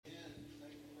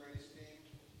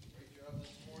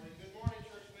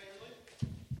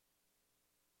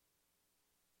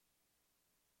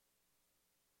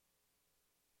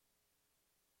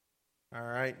All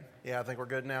right. Yeah, I think we're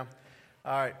good now.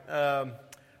 All right.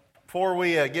 Before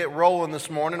we get rolling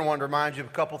this morning, I wanted to remind you of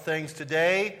a couple things.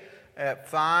 Today at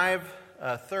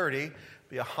 5:30,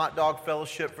 be a hot dog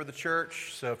fellowship for the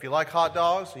church. So if you like hot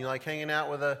dogs and you like hanging out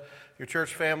with your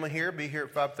church family here, be here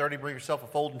at 5:30. Bring yourself a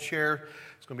folding chair.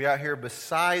 It's going to be out here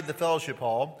beside the fellowship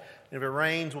hall. And if it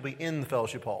rains, we'll be in the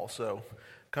fellowship hall. So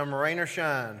come rain or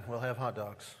shine, we'll have hot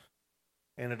dogs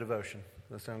and a devotion.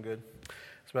 Does that sound good?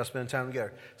 It's about spending time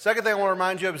together. Second thing I want to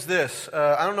remind you of is this.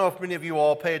 I don't know if many of you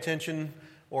all pay attention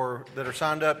or that are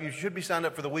signed up. You should be signed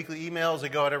up for the weekly emails. They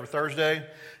go out every Thursday.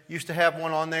 Used to have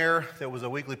one on there that was a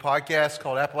weekly podcast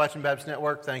called Appalachian Baptist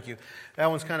Network. Thank you. That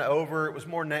one's kind of over. It was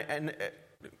more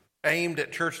aimed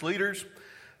at church leaders.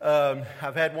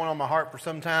 I've had one on my heart for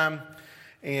some time.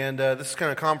 And this is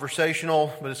kind of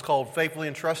conversational, but it's called Faithfully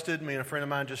Entrusted. Me and a friend of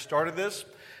mine just started this.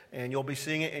 And you'll be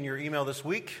seeing it in your email this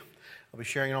week. I'll be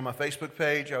sharing it on my Facebook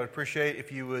page. I would appreciate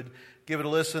if you would give it a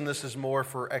listen. This is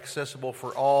more accessible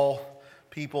for all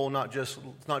people, it's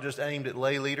not just aimed at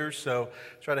lay leaders. So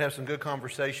try to have some good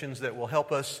conversations that will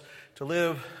help us to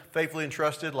live faithfully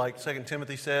entrusted, like 2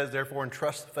 Timothy says. Therefore,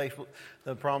 entrust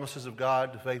the promises of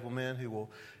God to faithful men who will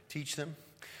teach them.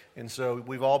 And so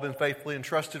we've all been faithfully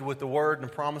entrusted with the word and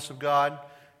the promise of God,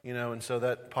 and so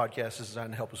that podcast is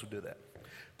designed to help us do that,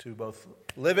 to both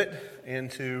live it and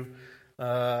to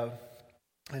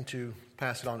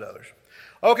pass it on to others.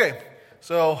 Okay,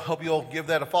 so hope you'll give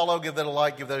that a follow, give that a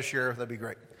like, give that a share. That'd be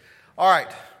great. All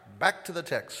right, back to the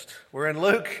text. We're in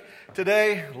Luke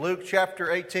today, Luke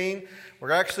chapter 18.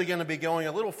 We're actually going to be going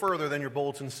a little further than your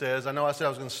bulletin says. I know I said I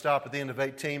was going to stop at the end of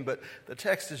 18, but the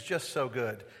text is just so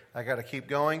good. I got to keep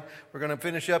going. We're going to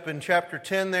finish up in chapter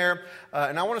 10 there.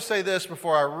 And I want to say this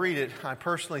before I read it. I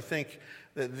personally think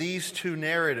that these two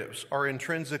narratives are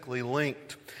intrinsically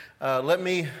linked. Let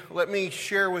me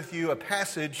share with you a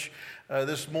passage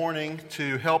this morning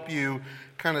to help you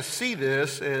kind of see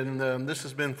this. And this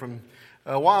has been from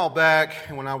a while back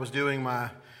when I was doing my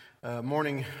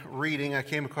morning reading. I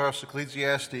came across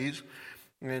Ecclesiastes,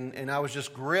 and I was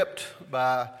just gripped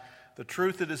by the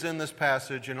truth that is in this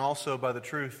passage and also by the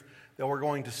truth that we're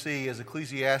going to see as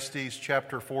Ecclesiastes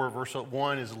chapter 4 verse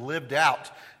 1 is lived out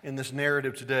in this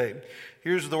narrative today.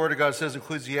 Here's the word of God. It says in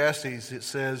Ecclesiastes, it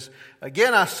says,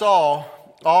 "Again I saw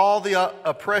all the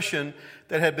oppression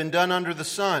that had been done under the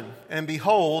sun, and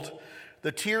behold,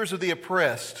 the tears of the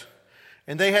oppressed,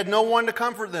 and they had no one to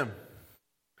comfort them.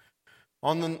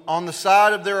 On the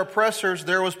side of their oppressors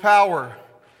there was power."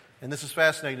 And this is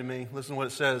fascinating to me. Listen to what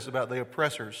it says about the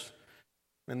oppressors.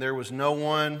 "And there was no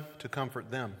one to comfort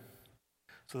them."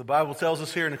 So the Bible tells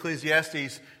us here in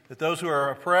Ecclesiastes that those who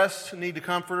are oppressed need a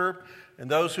comforter, and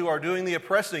those who are doing the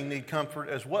oppressing need comfort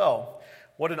as well.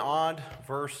 What an odd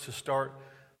verse to start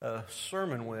a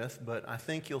sermon with, but I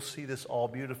think you'll see this all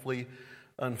beautifully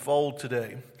unfold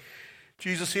today.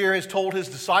 Jesus here has told his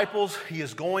disciples he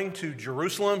is going to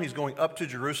Jerusalem. He's going up to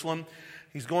Jerusalem.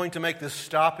 He's going to make this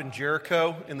stop in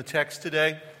Jericho in the text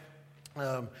today.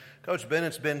 Coach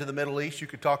Bennett's been to the Middle East. You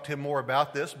could talk to him more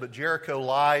about this, but Jericho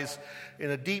lies in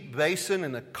a deep basin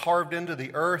and carved into the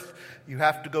earth. You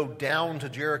have to go down to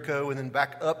Jericho and then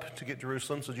back up to get to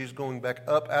Jerusalem. So Jesus is going back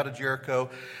up out of Jericho.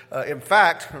 In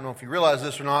fact, I don't know if you realize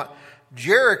this or not,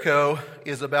 Jericho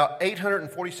is about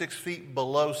 846 feet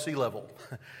below sea level.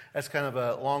 That's kind of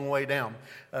a long way down.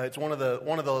 It's one of the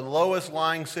lowest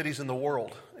lying cities in the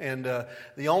world. And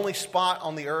the only spot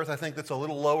on the earth I think that's a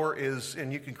little lower is,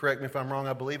 and you can correct me if I'm wrong,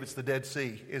 I believe it's the Dead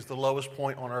Sea is the lowest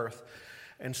point on earth.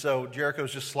 And so Jericho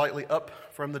is just slightly up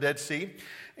from the Dead Sea.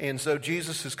 And so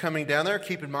Jesus is coming down there.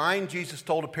 Keep in mind, Jesus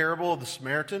told a parable of the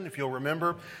Samaritan. If you'll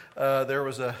remember, there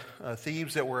was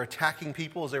thieves that were attacking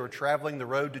people as they were traveling the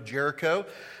road to Jericho.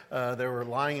 They were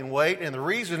lying in wait. And the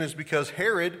reason is because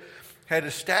Herod had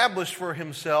established for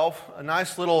himself a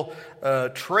nice little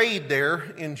trade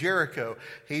there in Jericho.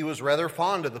 He was rather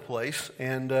fond of the place,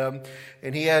 and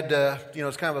he had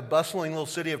it's kind of a bustling little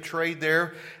city of trade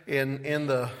there in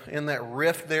that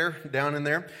rift there down in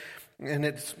there, and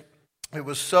it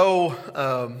was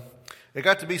so it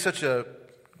got to be such a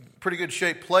pretty good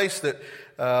shaped place that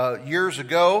years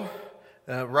ago,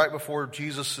 right before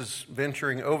Jesus is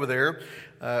venturing over there,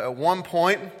 at one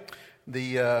point,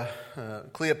 the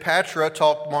Cleopatra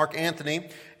talked Mark Antony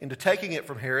into taking it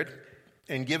from Herod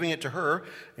and giving it to her.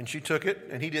 And she took it,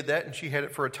 and he did that, and she had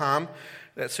it for a time,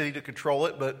 that city to control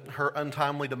it. But her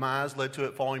untimely demise led to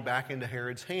it falling back into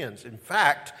Herod's hands. In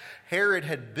fact, Herod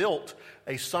had built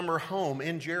a summer home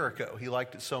in Jericho. He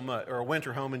liked it so much, or a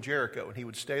winter home in Jericho, and he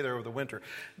would stay there over the winter.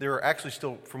 There are actually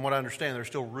still, from what I understand, there are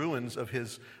still ruins of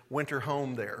his winter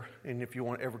home there. And if you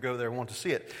want ever go there and want to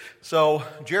see it. So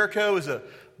Jericho is a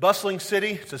bustling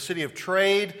city. It's a city of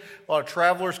trade. A lot of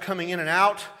travelers coming in and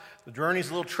out. The journey's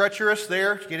a little treacherous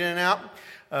there to get in and out.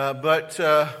 But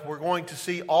we're going to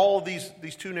see all of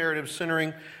these two narratives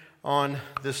centering on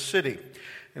this city.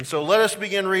 And so let us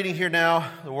begin reading here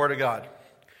now the Word of God.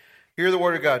 Hear the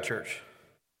Word of God, church.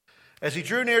 As he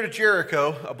drew near to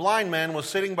Jericho, a blind man was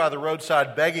sitting by the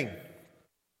roadside begging.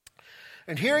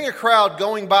 And hearing a crowd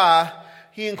going by,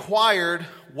 he inquired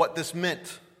what this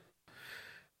meant.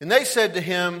 And they said to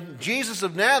him, Jesus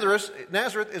of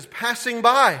Nazareth is passing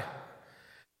by.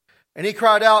 And he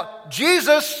cried out,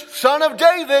 Jesus, Son of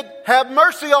David, have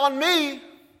mercy on me.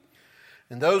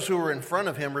 And those who were in front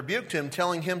of him rebuked him,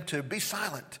 telling him to be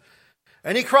silent.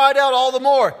 And he cried out all the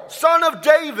more, Son of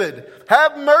David,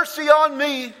 have mercy on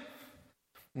me.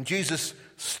 And Jesus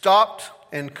stopped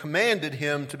and commanded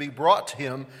him to be brought to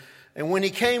him. And when he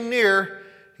came near,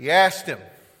 he asked him,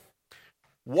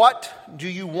 what do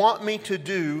you want me to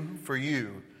do for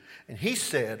you? And he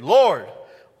said, Lord,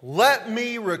 let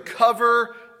me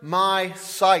recover my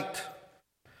sight.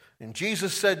 And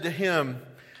Jesus said to him,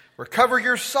 recover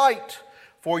your sight,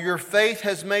 for your faith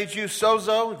has made you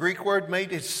sozo. The Greek word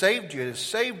made, it saved you. It has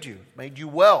saved you, made you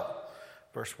well.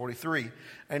 Verse 43.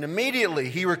 And immediately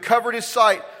he recovered his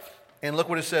sight. And look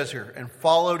what it says here. And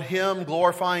followed him,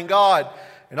 glorifying God.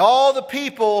 And all the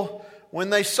people, when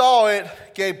they saw it,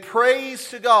 gave praise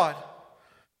to God.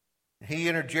 He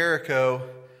entered Jericho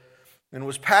and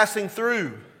was passing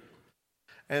through.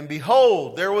 And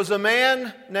behold, there was a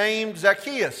man named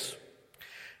Zacchaeus.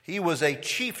 He was a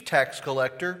chief tax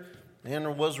collector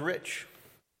and was rich.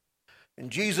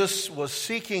 And Jesus was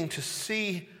seeking to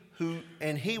see who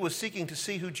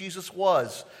Jesus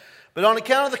was. But on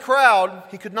account of the crowd,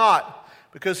 he could not,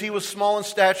 because he was small in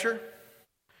stature.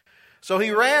 So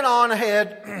he ran on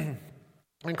ahead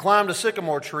and climbed a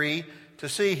sycamore tree to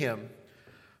see him,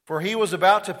 for he was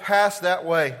about to pass that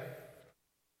way.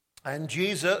 And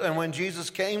when Jesus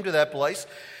came to that place,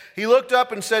 he looked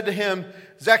up and said to him,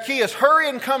 Zacchaeus, hurry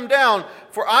and come down,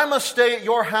 for I must stay at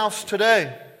your house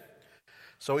today.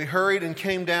 So he hurried and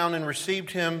came down and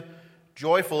received him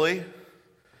joyfully.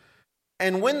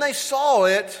 And when they saw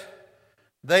it,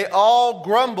 they all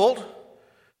grumbled.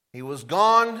 He was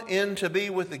gone in to be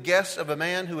with the guests of a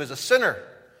man who is a sinner.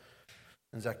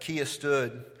 And Zacchaeus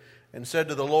stood and said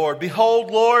to the Lord, behold,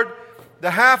 Lord,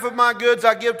 the half of my goods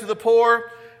I give to the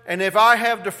poor, and if I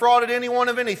have defrauded anyone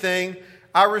of anything,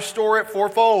 I restore it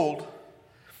fourfold.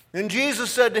 And Jesus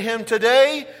said to him,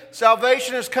 today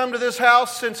salvation has come to this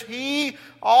house, since he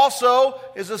also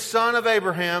is a son of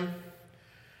Abraham.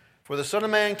 For the Son of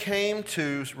Man came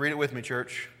to, read it with me,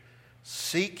 church,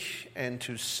 seek and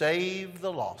to save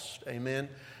the lost. Amen.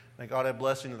 May God have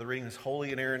blessing of the reading of His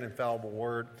holy, inerrant, infallible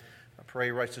word. I pray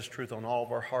He writes this truth on all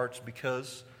of our hearts,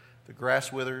 because the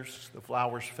grass withers, the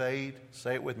flowers fade.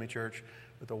 Say it with me, church.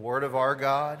 But the word of our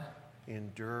God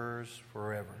endures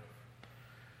forever.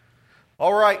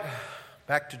 All right,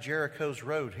 back to Jericho's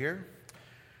road here.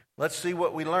 Let's see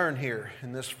what we learn here.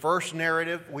 In this first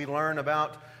narrative, we learn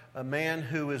about a man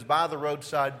who is by the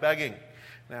roadside begging.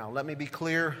 Now, let me be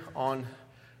clear on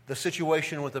the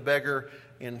situation with the beggar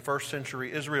in first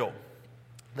century Israel.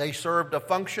 They served a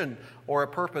function or a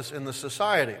purpose in the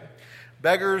society.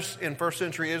 Beggars in first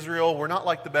century Israel were not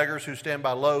like the beggars who stand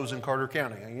by Lowe's in Carter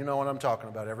County. And you know what I'm talking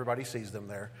about. Everybody sees them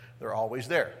there. They're always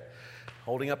there,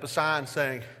 holding up a sign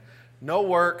saying, no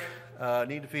work,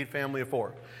 need to feed family of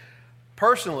four.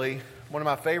 Personally, one of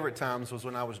my favorite times was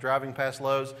when I was driving past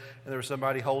Lowe's and there was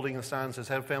somebody holding a sign that says,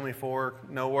 have family of four,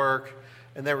 no work.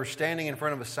 And they were standing in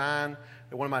front of a sign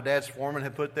that one of my dad's foremen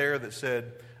had put there that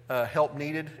said, help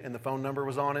needed, and the phone number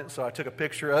was on it. So I took a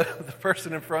picture of the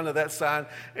person in front of that sign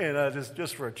and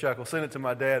just for a chuckle, sent it to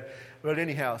my dad. But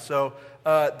anyhow, so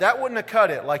that wouldn't have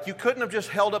cut it. Like, you couldn't have just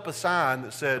held up a sign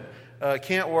that said,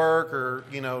 can't work, or,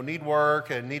 need work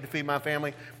and need to feed my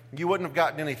family. You wouldn't have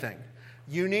gotten anything.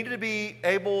 You needed to be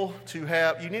able to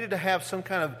have, you needed to have some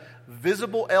kind of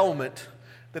visible element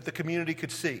that the community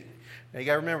could see. Now, you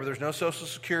got to remember, there's no Social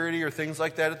Security or things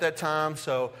like that at that time,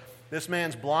 so this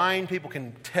man's blind. People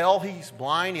can tell he's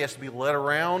blind. He has to be led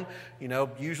around.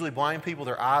 Usually blind people,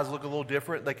 their eyes look a little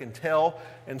different. They can tell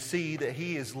and see that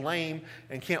he is lame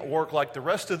and can't work like the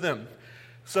rest of them.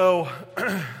 So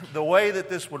the way that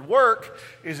this would work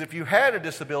is if you had a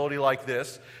disability like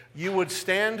this, you would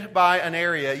stand by an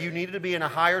area. You needed to be in a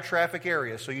higher traffic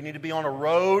area. So you need to be on a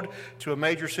road to a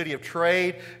major city of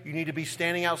trade. You need to be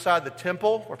standing outside the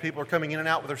temple where people are coming in and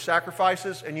out with their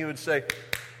sacrifices. And you would say,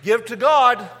 give to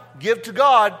God,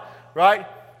 right?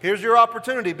 Here's your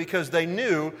opportunity, because they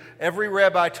knew, every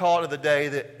rabbi taught of the day,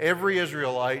 that every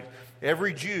Israelite,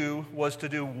 every Jew was to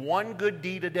do one good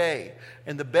deed a day.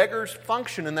 And the beggars'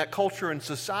 function in that culture and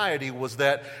society was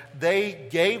that they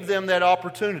gave them that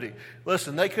opportunity.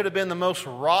 Listen, they could have been the most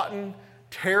rotten,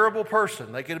 terrible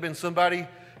person. They could have been somebody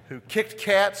who kicked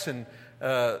cats and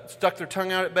stuck their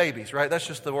tongue out at babies, right? That's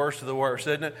just the worst of the worst,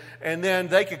 isn't it? And then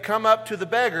they could come up to the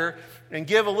beggar and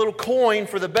give a little coin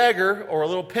for the beggar, or a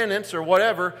little penance or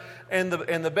whatever, and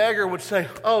the beggar would say,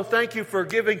 oh, thank you for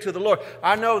giving to the Lord.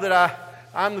 I know that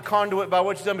I'm the conduit by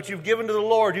which you've done, but you've given to the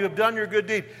Lord. You have done your good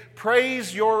deed.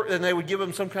 And they would give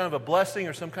him some kind of a blessing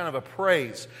or some kind of a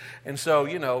praise. And so,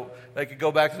 they could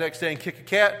go back the next day and kick a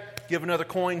cat, give another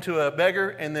coin to a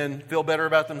beggar, and then feel better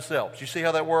about themselves. You see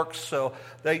how that works? So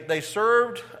they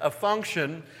served a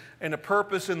function and a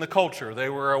purpose in the culture. They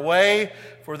were a way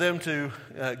for them to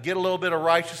get a little bit of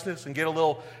righteousness and get a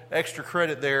little extra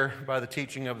credit there by the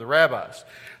teaching of the rabbis.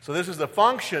 So this is the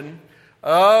function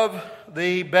of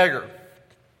the beggar.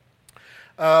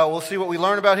 We'll see what we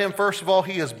learn about him. First of all,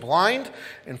 he is blind.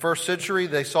 In first century,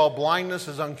 they saw blindness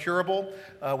as uncurable.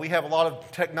 We have a lot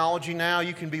of technology now.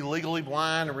 You can be legally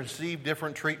blind and receive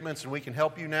different treatments, and we can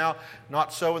help you now.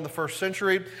 Not so in the first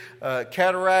century.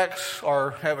 Cataracts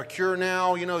have a cure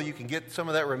now. You can get some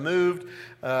of that removed.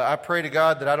 I pray to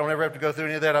God that I don't ever have to go through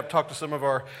any of that. I've talked to some of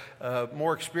our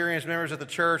more experienced members of the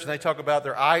church, and they talk about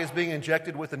their eyes being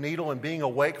injected with a needle and being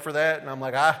awake for that. And I'm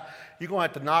like, you're going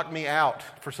to have to knock me out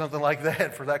for something like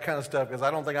that, for that kind of stuff, because I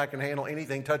don't think I can handle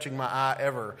anything touching my eye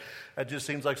ever. That just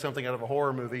seems like something out of a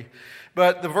horror movie.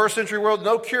 But the first century world,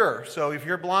 no cure. So if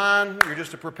you're blind, you're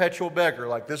just a perpetual beggar.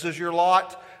 Like, this is your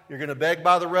lot. You're going to beg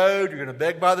by the road. You're going to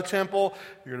beg by the temple.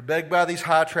 You're going to beg by these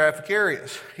high traffic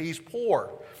areas. He's poor.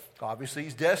 Obviously,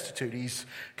 he's destitute. He's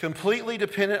completely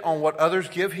dependent on what others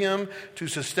give him to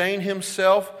sustain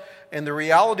himself. And the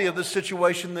reality of this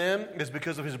situation then is,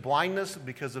 because of his blindness,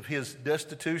 because of his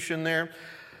destitution there,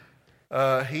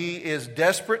 he is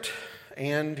desperate,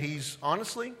 and he's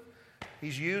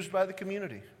used by the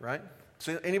community, right?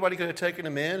 So anybody could have taken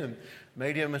him in and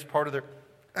made him as part of their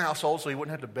household so he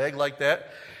wouldn't have to beg like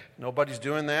that. Nobody's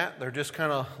doing that. They're just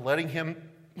kind of letting him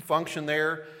function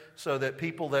there so that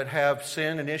people that have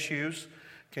sin and issues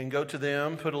can go to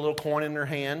them, put a little coin in their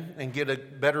hand, and get a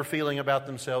better feeling about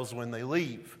themselves when they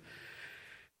leave.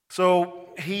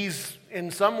 So he's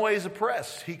in some ways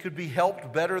oppressed. He could be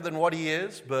helped better than what he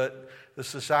is, but the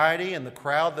society and the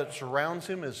crowd that surrounds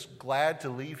him is glad to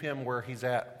leave him where he's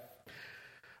at.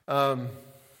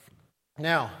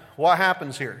 Now, what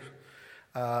happens here?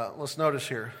 Let's notice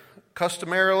here.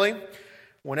 Customarily,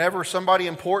 whenever somebody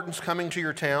important's coming to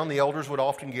your town, the elders would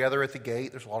often gather at the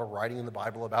gate. There's a lot of writing in the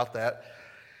Bible about that.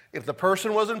 If the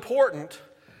person was important,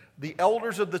 the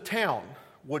elders of the town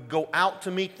would go out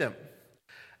to meet them.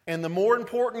 And the more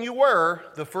important you were,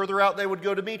 the further out they would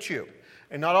go to meet you.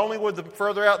 And not only would the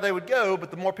further out they would go,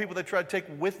 but the more people they tried to take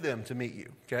with them to meet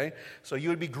you. Okay? So you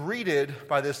would be greeted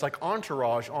by this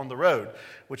entourage on the road,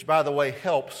 which, by the way,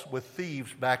 helps with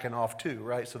thieves backing off too,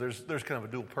 right? So there's kind of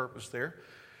a dual purpose there.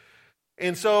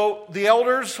 And so the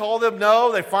elders, all of them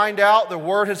know, they find out the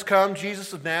word has come.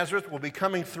 Jesus of Nazareth will be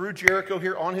coming through Jericho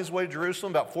here on his way to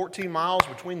Jerusalem, about 14 miles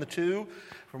between the two,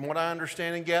 from what I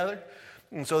understand and gather.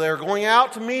 And so they're going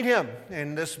out to meet him.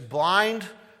 And this blind,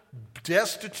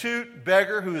 destitute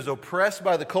beggar who is oppressed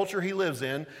by the culture he lives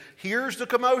in hears the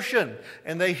commotion.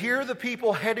 And they hear the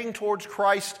people heading towards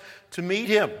Christ to meet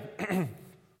him. And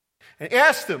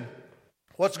asks them,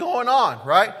 what's going on,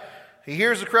 right? He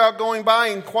hears the crowd going by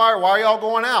and inquire, why are y'all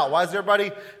going out? Why is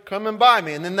everybody coming by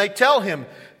me? And then they tell him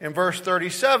in verse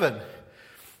 37,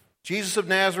 Jesus of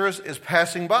Nazareth is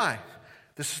passing by.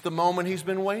 This is the moment he's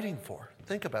been waiting for.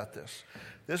 Think about this.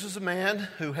 This is a man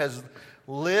who has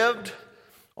lived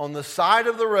on the side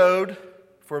of the road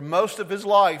for most of his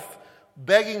life,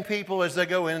 begging people as they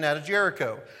go in and out of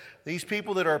Jericho. These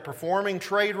people that are performing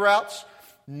trade routes,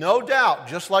 no doubt,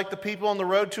 just like the people on the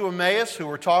road to Emmaus who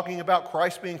were talking about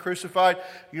Christ being crucified,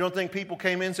 you don't think people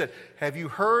came in and said, have you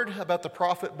heard about the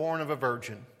prophet born of a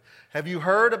virgin? Have you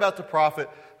heard about the prophet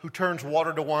who turns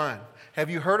water to wine? Have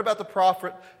you heard about the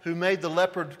prophet who made the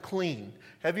leopard clean?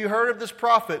 Have you heard of this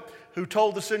prophet who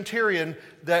told the centurion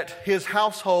that his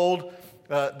household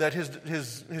that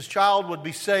his child would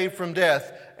be saved from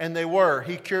death, and they were.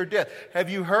 He cured death. Have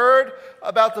you heard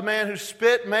about the man who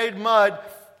spit, made mud,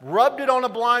 rubbed it on a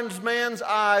blind man's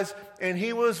eyes, and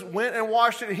went and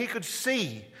washed it, and he could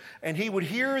see? And he would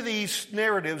hear these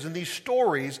narratives and these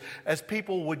stories as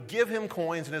people would give him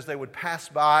coins and as they would pass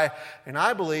by. And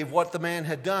I believe what the man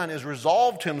had done is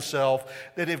resolved himself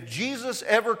that if Jesus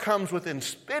ever comes within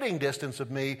spitting distance of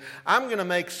me, I'm going to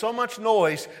make so much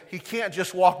noise he can't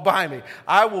just walk by me.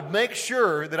 I will make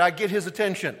sure that I get his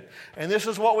attention. And this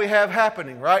is what we have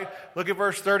happening, right? Look at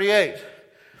verse 38.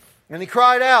 And he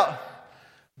cried out,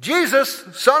 "Jesus,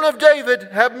 Son of David,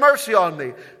 have mercy on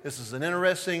me." This is an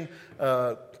interesting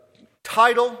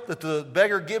title that the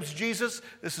beggar gives Jesus.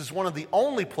 This is one of the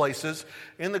only places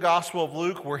in the Gospel of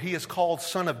Luke where he is called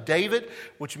Son of David,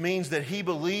 which means that he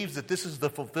believes that this is the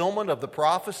fulfillment of the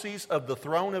prophecies of the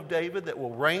throne of David that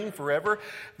will reign forever.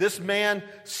 This man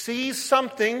sees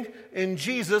something in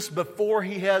Jesus before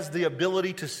he has the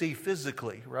ability to see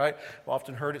physically, right? I've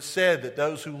often heard it said that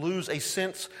those who lose a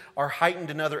sense are heightened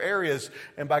in other areas,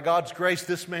 and by God's grace,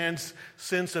 this man's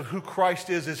sense of who Christ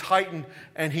is heightened,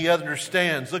 and he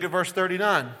understands. Look at verse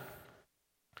 39.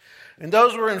 And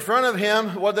those who were in front of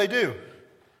him, what'd they do?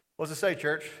 What does it say,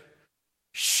 church?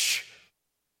 Shh.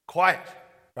 Quiet,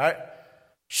 right?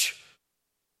 Shh.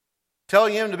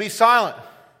 Telling him to be silent.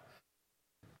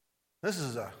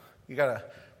 You got to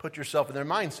put yourself in their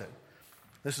mindset.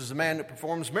 This is a man that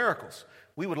performs miracles.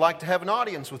 We would like to have an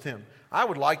audience with him. I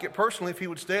would like it personally if he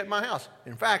would stay at my house.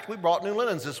 In fact, we brought new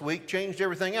linens this week, changed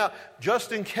everything out,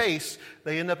 just in case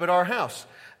they end up at our house.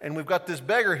 And we've got this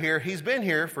beggar here. He's been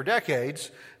here for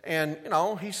decades, and,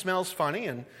 he smells funny,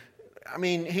 and,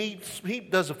 he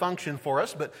does a function for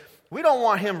us, but we don't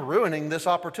want him ruining this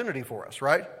opportunity for us,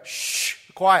 right? Shh,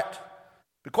 be quiet.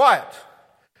 Be quiet.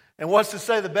 And what's to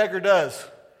say the beggar does?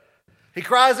 He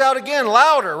cries out again,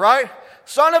 louder, right?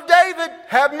 "Son of David,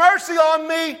 have mercy on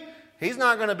me." He's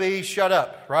not going to be shut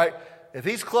up, right? If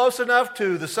he's close enough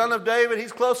to the Son of David,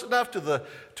 he's close enough to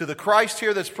the Christ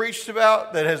here that's preached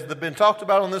about, that has been talked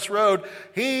about on this road.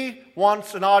 He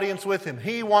wants an audience with him.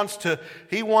 He wants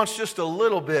just a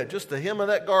little bit, just the hem of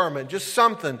that garment, just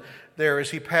something there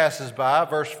as he passes by.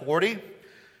 Verse 40.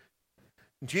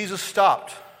 Jesus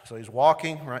stopped. So he's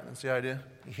walking, right? That's the idea.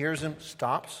 He hears him,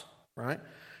 stops, right?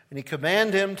 And he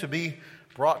commanded him to be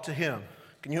brought to him.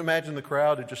 Can you imagine the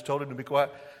crowd who just told him to be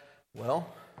quiet? Well,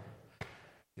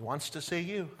 he wants to see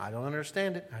you. I don't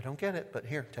understand it. I don't get it. But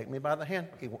here, take me by the hand.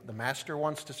 The master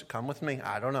wants to come with me.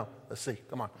 I don't know. Let's see.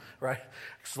 Come on. Right?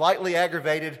 Slightly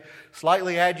aggravated,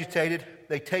 slightly agitated.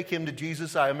 They take him to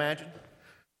Jesus, I imagine.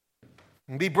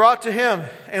 And be brought to him.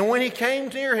 And when he came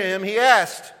near him, he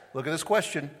asked, look at this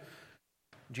question.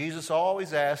 Jesus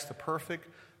always asks the perfect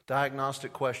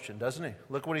diagnostic question, doesn't he?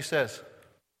 Look what he says.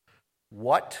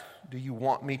 What do you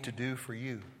want me to do for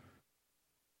you?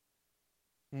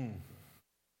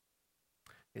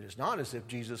 It is not as if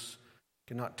Jesus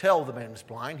cannot tell the man is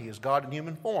blind. He is God in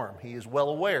human form. He is well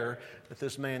aware that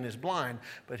this man is blind,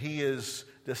 but he is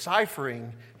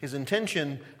deciphering his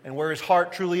intention and where his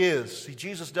heart truly is. See,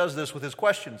 Jesus does this with his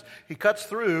questions. He cuts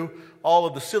through all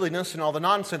of the silliness and all the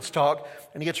nonsense talk,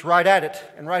 and he gets right at it.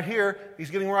 And right here,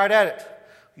 he's getting right at it.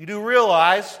 You do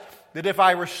realize that if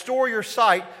I restore your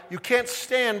sight, you can't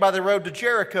stand by the road to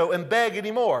Jericho and beg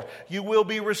anymore. You will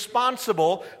be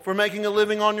responsible for making a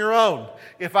living on your own.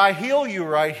 If I heal you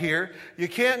right here, you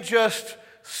can't just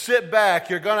sit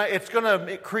back. It's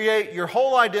gonna create your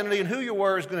whole identity, and who you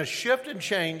were is going to shift and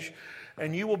change,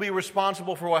 and you will be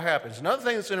responsible for what happens. Another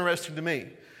thing that's interesting to me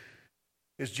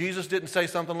is Jesus didn't say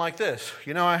something like this.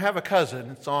 I have a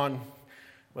cousin. It's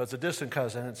a distant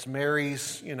cousin. It's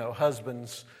Mary's,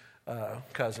 husband's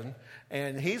cousin,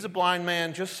 and he's a blind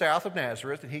man just south of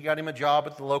Nazareth, and he got him a job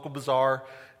at the local bazaar,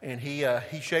 and he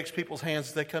shakes people's hands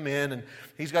as they come in, and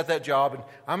he's got that job, and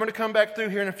I'm going to come back through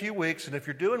here in a few weeks, and if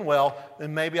you're doing well,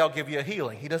 then maybe I'll give you a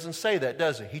healing. He doesn't say that,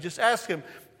 does he? He just asks him,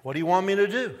 what do you want me to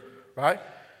do, right?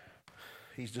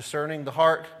 He's discerning the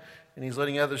heart, and he's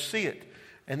letting others see it.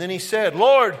 And then he said,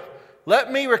 Lord, let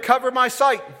me recover my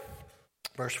sight.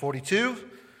 Verse 42,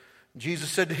 Jesus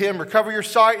said to him, recover your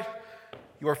sight.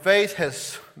 Your faith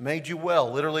has made you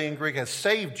well. Literally in Greek, has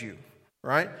saved you,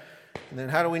 right? And then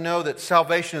how do we know that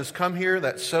salvation has come here?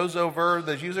 That sozo verb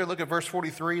that's used there. Look at verse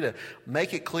 43 to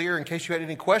make it clear in case you had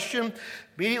any question.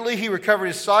 Immediately he recovered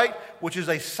his sight, which is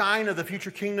a sign of the future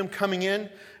kingdom coming in,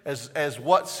 as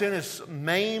what sin is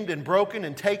maimed and broken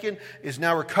and taken is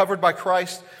now recovered by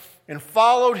Christ, and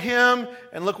followed him.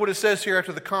 And look what it says here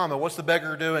after the comma. What's the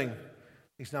beggar doing?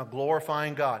 He's now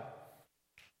glorifying God.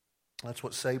 That's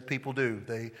what saved people do.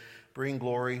 They bring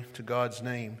glory to God's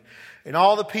name. And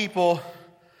all the people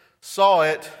saw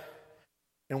it,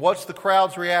 and what's the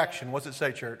crowd's reaction? What's it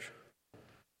say, church?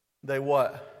 They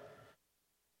what?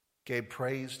 Gave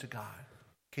praise to God.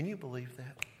 Can you believe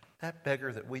that? That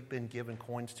beggar that we've been giving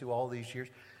coins to all these years,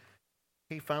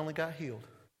 he finally got healed.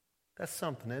 That's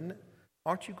something, isn't it?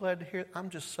 Aren't you glad to hear it? I'm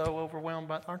just so overwhelmed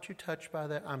by it. Aren't you touched by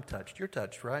that? I'm touched. You're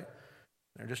touched, right?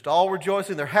 They're just all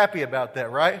rejoicing. They're happy about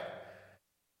that, right?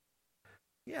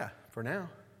 Yeah, for now.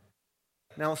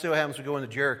 Now let's see what happens when we go into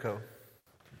Jericho.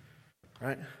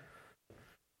 Right?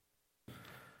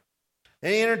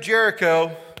 Then he entered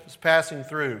Jericho, was passing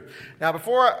through. Now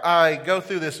before I go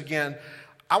through this again,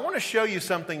 I want to show you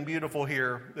something beautiful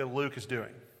here that Luke is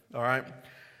doing. All right?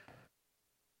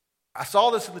 I saw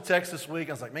this in the text this week.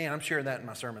 I was like, man, I'm sharing that in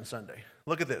my sermon Sunday.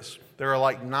 Look at this. There are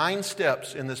like 9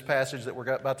 steps in this passage that we're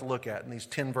about to look at in these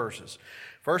 10 verses.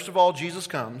 First of all, Jesus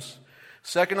comes.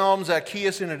 Second of all,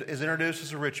 Zacchaeus is introduced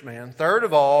as a rich man. Third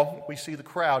of all, we see the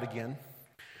crowd again.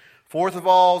 Fourth of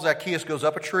all, Zacchaeus goes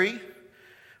up a tree.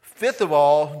 Fifth of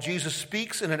all, Jesus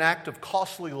speaks in an act of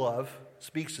costly love.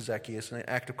 Speaks to Zacchaeus in an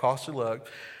act of costly love.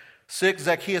 6,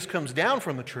 Zacchaeus comes down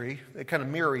from the tree. They kind of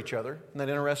mirror each other. Isn't that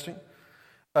interesting?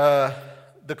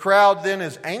 The crowd then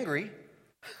is angry.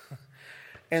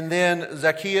 And then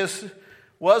Zacchaeus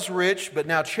was rich, but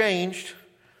now changed.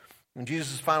 And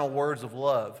Jesus' final words of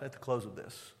love at the close of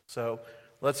this. So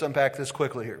let's unpack this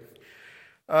quickly here.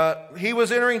 He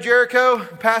was entering Jericho,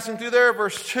 passing through there.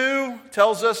 Verse 2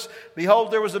 tells us,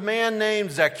 behold, there was a man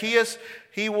named Zacchaeus.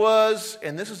 He was,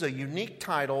 and this is a unique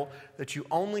title that you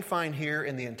only find here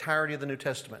in the entirety of the New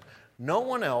Testament. No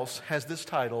one else has this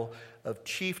title of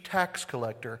chief tax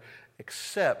collector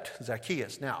except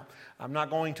Zacchaeus. Now, I'm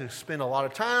not going to spend a lot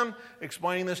of time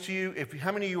explaining this to you.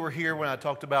 How many of you were here when I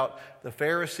talked about the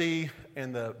Pharisee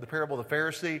and the parable of the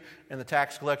Pharisee and the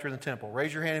tax collector in the temple?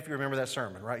 Raise your hand if you remember that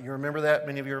sermon, right? You remember that?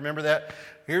 Many of you remember that?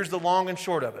 Here's the long and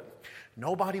short of it.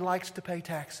 Nobody likes to pay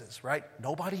taxes, right?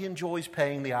 Nobody enjoys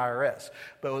paying the IRS.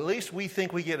 But at least we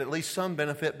think we get at least some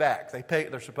benefit back.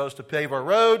 They're supposed to pave our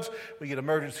roads. We get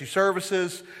emergency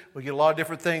services. We get a lot of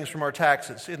different things from our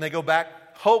taxes. And they go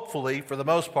back, hopefully, for the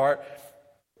most part,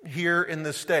 here in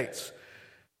the States.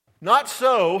 Not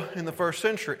so in the first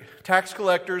century. Tax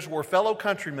collectors were fellow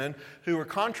countrymen who were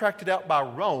contracted out by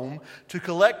Rome to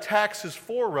collect taxes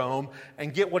for Rome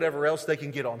and get whatever else they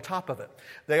can get on top of it.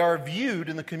 They are viewed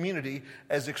in the community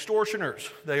as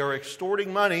extortioners. They are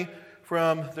extorting money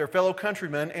from their fellow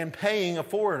countrymen and paying a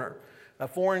foreigner, a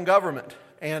foreign government.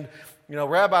 And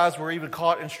rabbis were even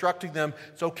caught instructing them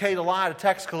it's okay to lie to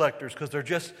tax collectors because they're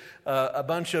just a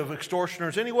bunch of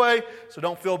extortioners anyway, so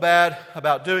don't feel bad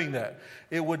about doing that.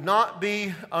 It would not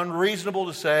be unreasonable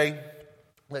to say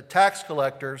that tax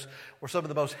collectors were some of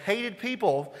the most hated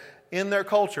people in their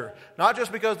culture. Not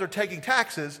just because they're taking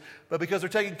taxes, but because they're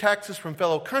taking taxes from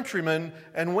fellow countrymen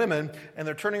and women, and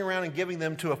they're turning around and giving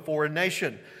them to a foreign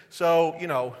nation. So,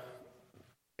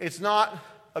 it's not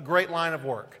a great line of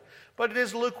work. But it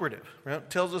is lucrative. Right? It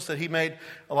tells us that he made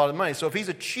a lot of money. So if he's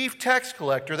a chief tax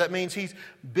collector, that means he's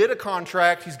bid a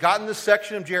contract. He's gotten this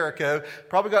section of Jericho.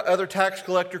 Probably got other tax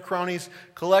collector cronies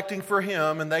collecting for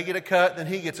him, and they get a cut, then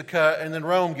he gets a cut, and then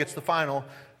Rome gets the final,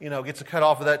 gets a cut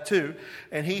off of that too.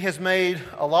 And he has made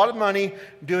a lot of money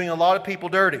doing a lot of people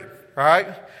dirty. All right?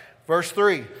 Verse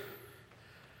 3.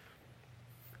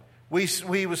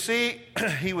 He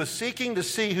was seeking to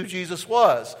see who Jesus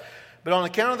was. But on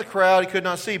account of the crowd, he could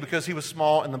not see because he was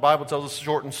small, and the Bible tells us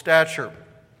short in stature.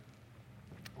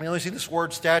 We only see this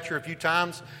word stature a few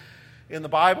times in the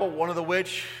Bible, one of the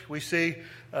which we see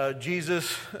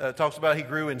Jesus talks about he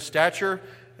grew in stature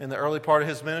in the early part of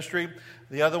his ministry.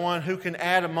 The other one, who can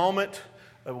add a moment,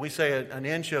 we say an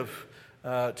inch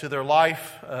to their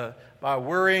life by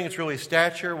worrying. It's really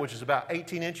stature, which is about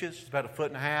 18 inches. It's about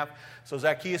 1.5 feet. So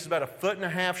Zacchaeus is about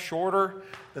 1.5 feet shorter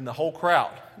than the whole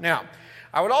crowd. Now,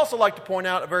 I would also like to point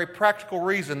out a very practical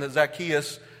reason that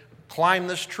Zacchaeus climbed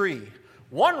this tree.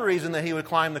 One reason that he would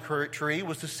climb the tree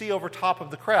was to see over top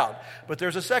of the crowd. But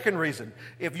there's a second reason.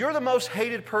 If you're the most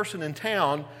hated person in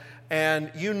town and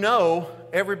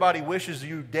everybody wishes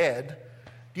you dead,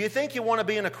 do you think you want to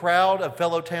be in a crowd of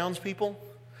fellow townspeople?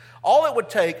 All it would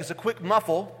take is a quick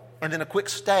muffle and then a quick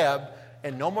stab,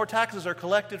 and no more taxes are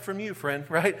collected from you, friend,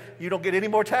 right? You don't get any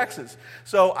more taxes.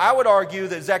 So I would argue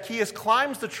that Zacchaeus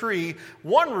climbs the tree,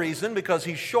 one reason, because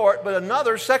he's short, but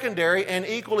another secondary and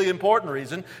equally important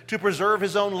reason, to preserve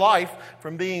his own life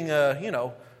from being,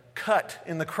 cut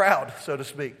in the crowd, so to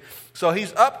speak. So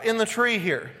he's up in the tree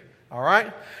here, all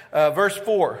right? Verse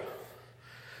 4.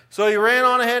 So he ran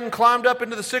on ahead and climbed up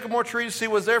into the sycamore tree to see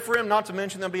what was there for him, not to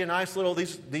mention there'll be a nice little,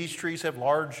 these trees have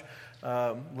large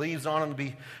leaves on him to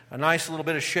be a nice little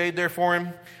bit of shade there for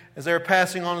him as they were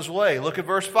passing on his way. Look at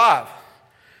verse 5.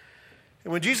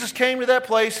 And when Jesus came to that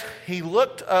place, he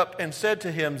looked up and said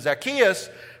to him, Zacchaeus,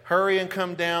 hurry and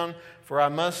come down, for I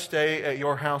must stay at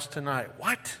your house tonight.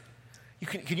 What?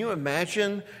 Can you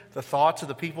imagine the thoughts of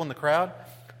the people in the crowd?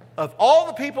 Of all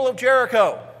the people of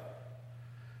Jericho,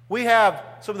 we have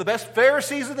some of the best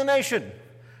Pharisees in the nation.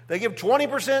 They give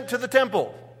 20% to the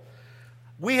temple.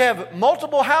 We have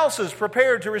multiple houses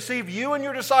prepared to receive you and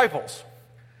your disciples.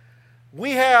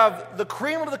 We have the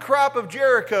cream of the crop of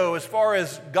Jericho as far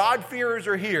as God-fearers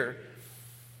are here.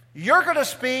 You're going to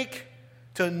speak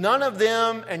to none of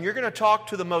them, and you're going to talk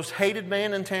to the most hated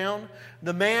man in town,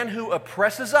 the man who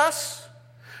oppresses us,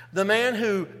 the man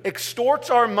who extorts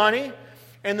our money,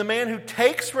 and the man who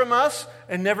takes from us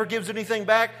and never gives anything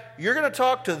back. You're going to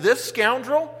talk to this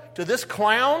scoundrel, to this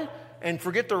clown, and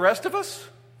forget the rest of us?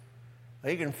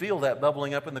 You can feel that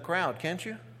bubbling up in the crowd, can't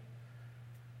you?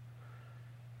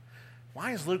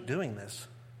 Why is Luke doing this?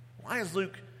 Why is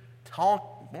Luke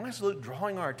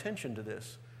drawing our attention to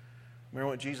this?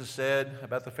 Remember what Jesus said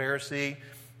about the Pharisee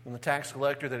and the tax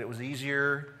collector, that it was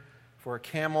easier for a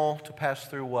camel to pass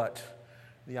through what?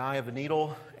 The eye of a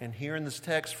needle. And here in this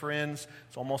text, friends,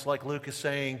 it's almost like Luke is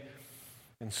saying,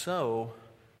 and so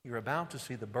you're about to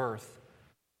see the birth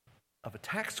of a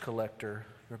tax collector.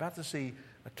 You're about to see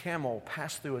a camel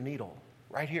pass through a needle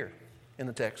right here in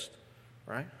the text,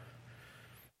 right?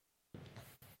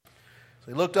 So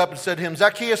he looked up and said to him,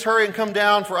 Zacchaeus, hurry and come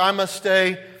down, for I must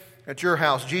stay at your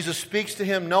house. Jesus speaks to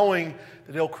him knowing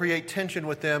that he'll create tension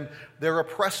with them. Their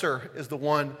oppressor is the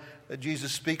one that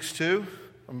Jesus speaks to.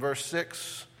 From verse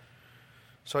 6,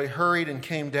 so he hurried and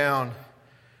came down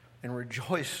and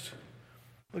rejoiced.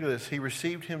 Look at this. He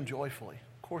received him joyfully.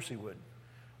 Of course he would.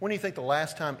 When do you think the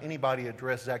last time anybody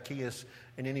addressed Zacchaeus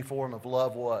in any form of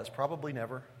love was? Probably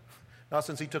never. Not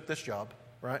since he took this job,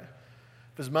 right?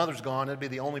 If his mother's gone, it'd be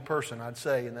the only person, I'd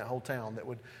say, in that whole town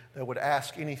that would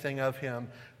ask anything of him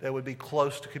that would be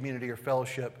close to community or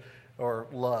fellowship or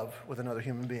love with another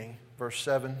human being. Verse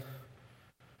 7.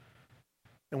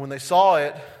 And when they saw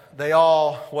it, they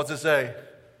all, what's it say?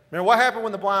 Remember what happened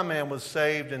when the blind man was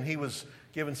saved and he was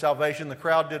given salvation? The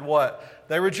crowd did what?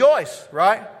 They rejoiced,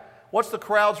 right? What's the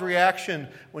crowd's reaction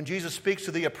when Jesus speaks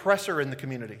to the oppressor in the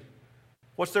community?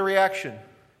 What's their reaction?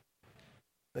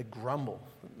 They grumble.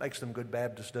 It makes them good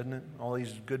Baptists, doesn't it? All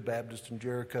these good Baptists in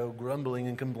Jericho grumbling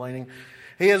and complaining.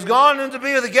 He has gone in to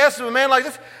be the guest of a man like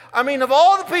this. I mean, of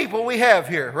all the people we have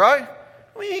here, right?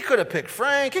 I mean, he could have picked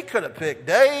Frank. He could have picked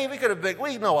Dave. He could have picked...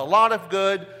 We know a lot of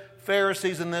good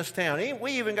Pharisees in this town.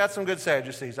 We even got some good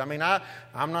Sadducees. I mean,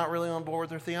 I'm not really on board with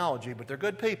their theology, but they're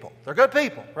good people. They're good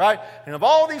people, right? And of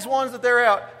all these ones that they're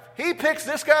out, he picks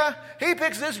this guy. He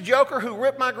picks this joker who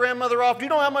ripped my grandmother off. Do you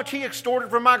know how much he extorted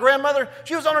from my grandmother?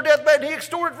 She was on her deathbed and he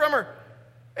extorted from her.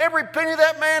 Every penny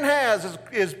that man has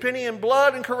is penny in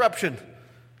blood and corruption.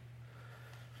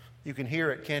 You can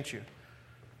hear it, can't you?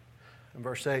 In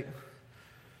verse 8.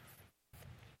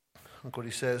 Look what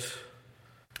he says.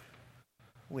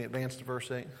 We advance to verse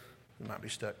 8. We might be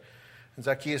stuck. And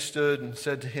Zacchaeus stood and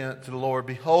said to the Lord,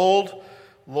 Behold,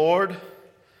 Lord,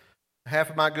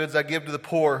 half of my goods I give to the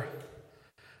poor,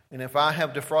 and if I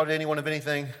have defrauded anyone of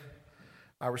anything,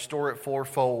 I restore it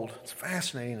fourfold. It's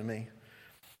fascinating to me.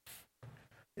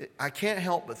 I can't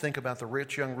help but think about the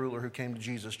rich young ruler who came to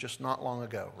Jesus just not long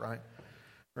ago, right?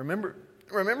 Remember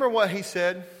what he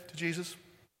said to Jesus?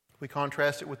 We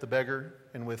contrast it with the beggar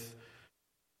and with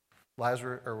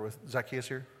Lazarus or with Zacchaeus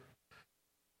here.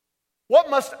 What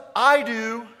must I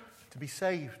do to be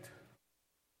saved?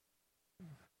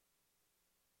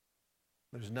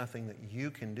 There's nothing that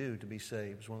you can do to be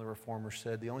saved. As one of the reformers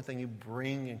said, the only thing you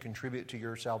bring and contribute to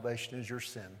your salvation is your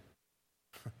sin.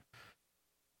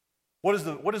 What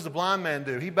does the blind man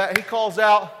do? He calls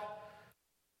out.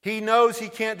 He knows he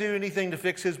can't do anything to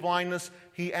fix his blindness.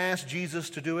 He asks Jesus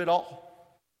to do it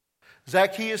all.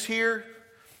 Zacchaeus here,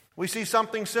 we see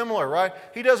something similar, right?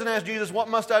 He doesn't ask Jesus, what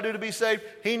must I do to be saved?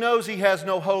 He knows he has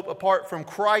no hope apart from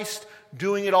Christ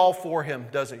doing it all for him,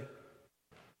 does he?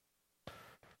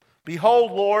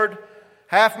 Behold, Lord,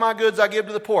 half my goods I give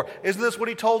to the poor. Isn't this what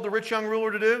he told the rich young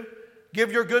ruler to do?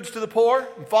 Give your goods to the poor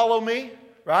and follow me,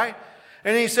 right?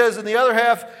 And he says in the other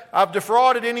half, I've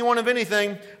defrauded anyone of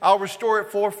anything, I'll restore it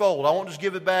fourfold. I won't just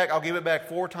give it back, I'll give it back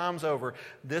 4 times over.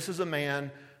 This is a man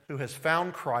who has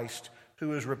found Christ,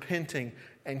 who is repenting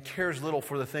and cares little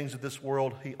for the things of this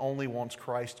world. He only wants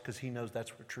Christ because he knows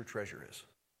that's where true treasure is.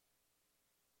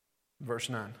 Verse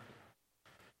 9.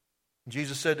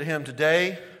 Jesus said to him,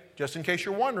 Today, just in case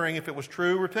you're wondering if it was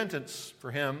true repentance for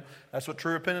him. That's what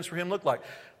true repentance for him looked like.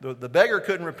 The beggar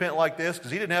couldn't repent like this because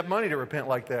he didn't have money to repent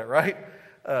like that, right?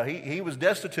 He was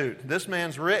destitute. This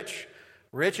man's rich.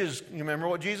 Rich is, you remember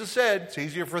what Jesus said, it's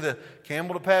easier for the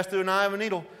camel to pass through an eye of a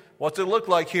needle. What's it look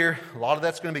like here? A lot of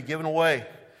that's going to be given away. It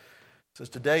says,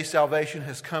 today salvation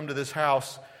has come to this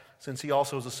house since he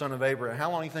also is the son of Abraham.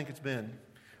 How long do you think it's been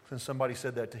since somebody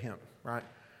said that to him, right?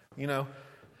 You know,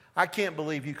 I can't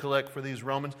believe you collect for these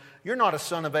Romans. You're not a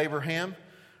son of Abraham.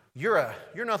 You're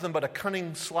nothing but a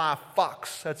cunning, sly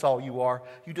fox. That's all you are.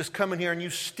 You just come in here and you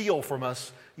steal from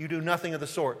us. You do nothing of the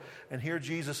sort. And here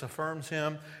Jesus affirms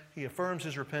him. He affirms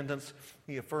his repentance.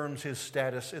 He affirms his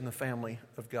status in the family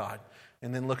of God.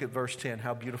 And then look at verse 10,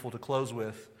 how beautiful to close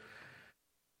with.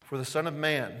 For the Son of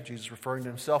Man, Jesus referring to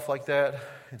himself like that.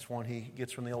 It's one he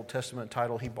gets from the Old Testament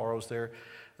title he borrows there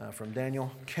from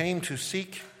Daniel. Came to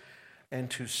seek and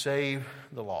to save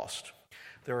the lost.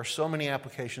 There are so many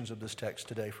applications of this text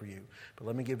today for you, but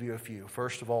let me give you a few.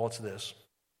 First of all, it's this.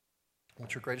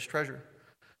 What's your greatest treasure?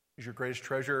 Is your greatest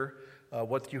treasure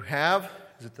what you have?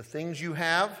 Is it the things you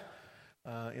have?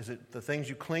 Is it the things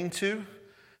you cling to?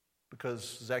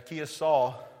 Because Zacchaeus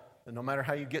saw that no matter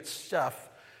how you get stuff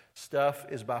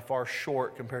is by far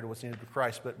short compared to what's needed for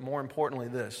Christ. But more importantly,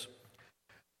 this.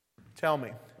 Tell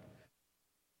me,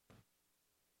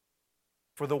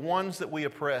 for the ones that we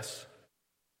oppress,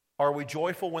 are we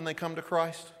joyful when they come to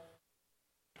Christ?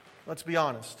 Let's be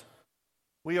honest.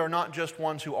 We are not just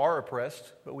ones who are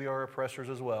oppressed, but we are oppressors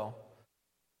as well.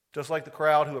 Just like the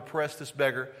crowd who oppressed this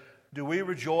beggar, do we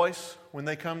rejoice when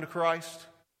they come to Christ?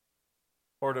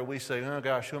 Or do we say, oh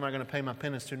gosh, who am I going to pay my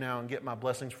penance to now and get my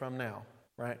blessings from now?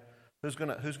 Right? Who's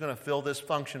going to fill this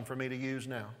function for me to use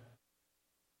now?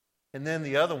 And then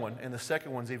the other one, and the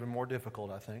second one's even more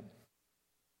difficult, I think.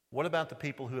 What about the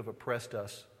people who have oppressed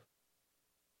us?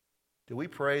 Do we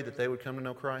pray that they would come to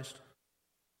know Christ?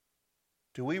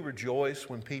 Do we rejoice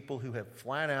when people who have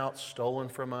flat out stolen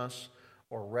from us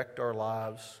or wrecked our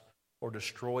lives or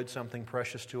destroyed something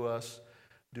precious to us,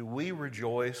 do we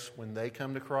rejoice when they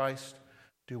come to Christ?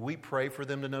 Do we pray for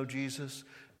them to know Jesus?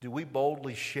 Do we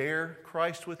boldly share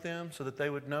Christ with them so that they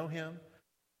would know Him?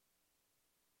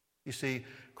 You see,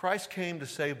 Christ came to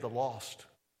save the lost.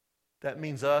 That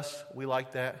means us. We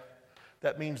like that.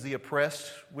 That means the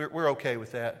oppressed. We're okay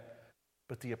with that.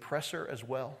 But the oppressor as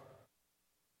well.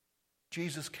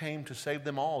 Jesus came to save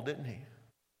them all, didn't He?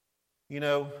 You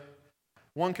know,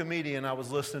 one comedian I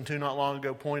was listening to not long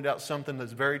ago pointed out something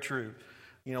that's very true.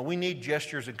 You know, we need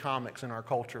gestures and comics in our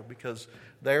culture because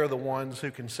they're the ones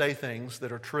who can say things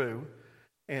that are true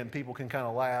and people can kind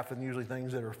of laugh, and usually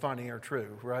things that are funny are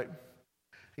true, right?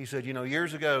 He said, you know,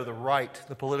 years ago,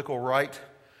 the political right,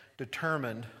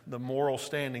 determined the moral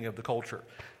standing of the culture.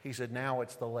 He said, now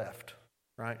it's the left,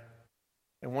 right?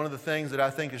 And one of the things that I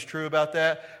think is true about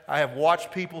that, I have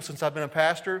watched people since I've been a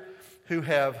pastor who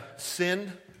have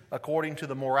sinned according to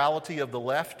the morality of the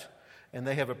left, and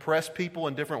they have oppressed people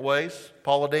in different ways.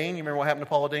 Paula Deen, you remember what happened to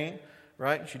Paula Deen,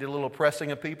 right? She did a little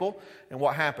oppressing of people, and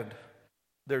what happened?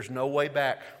 There's no way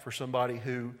back for somebody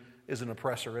who is an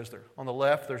oppressor, is there? On the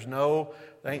left, there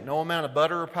ain't no amount of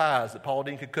butter or pies that Paula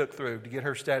Deen could cook through to get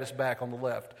her status back on the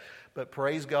left. But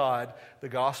praise God, the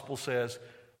gospel says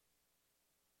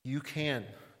you can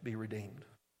be redeemed.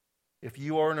 If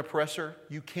you are an oppressor,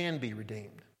 you can be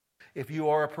redeemed. If you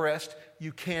are oppressed,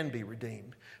 you can be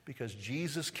redeemed. Because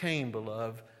Jesus came,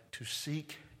 beloved, to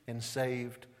seek and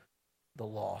save the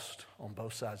lost on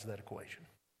both sides of that equation.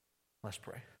 Let's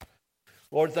pray.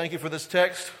 Lord, thank you for this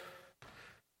text.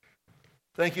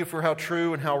 Thank you for how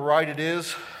true and how right it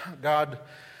is. God,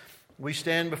 we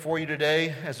stand before you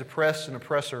today as oppressed and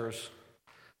oppressors.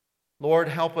 Lord,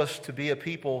 help us to be a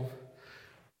people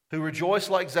who rejoice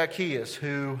like Zacchaeus,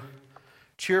 who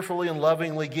cheerfully and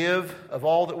lovingly give of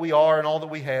all that we are and all that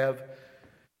we have,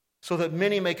 so that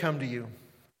many may come to you.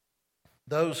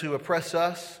 Those who oppress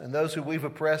us and those who we've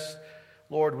oppressed,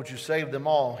 Lord, would you save them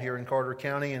all here in Carter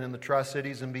County and in the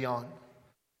Tri-Cities and beyond.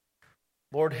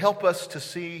 Lord, help us to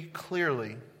see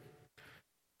clearly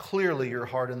your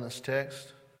heart in this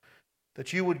text,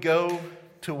 that you would go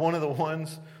to one of the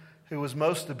ones who was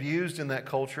most abused in that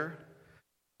culture,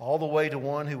 all the way to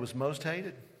one who was most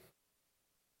hated.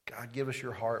 God, give us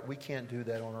your heart. We can't do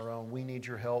that on our own. We need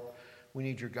your help. We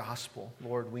need your gospel.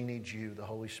 Lord, we need you, the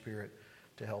Holy Spirit,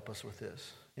 to help us with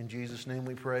this. In Jesus' name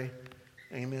we pray.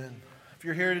 Amen. If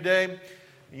you're here today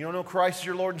and you don't know Christ as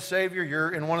your Lord and Savior,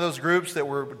 you're in one of those groups that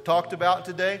were talked about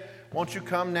today, won't you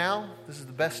come now? This is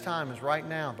the best time, is right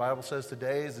now. The Bible says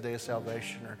today is the day of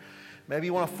salvation. Or maybe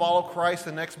you want to follow Christ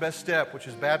the next best step, which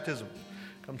is baptism.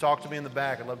 Come talk to me in the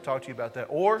back. I'd love to talk to you about that.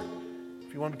 Or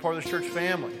if you want to be part of this church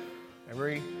family,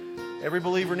 Every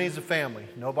believer needs a family.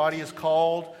 Nobody is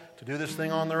called to do this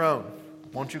thing on their own.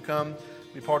 Won't you come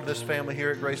be part of this family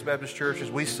here at Grace Baptist Church as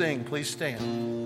we sing? Please stand.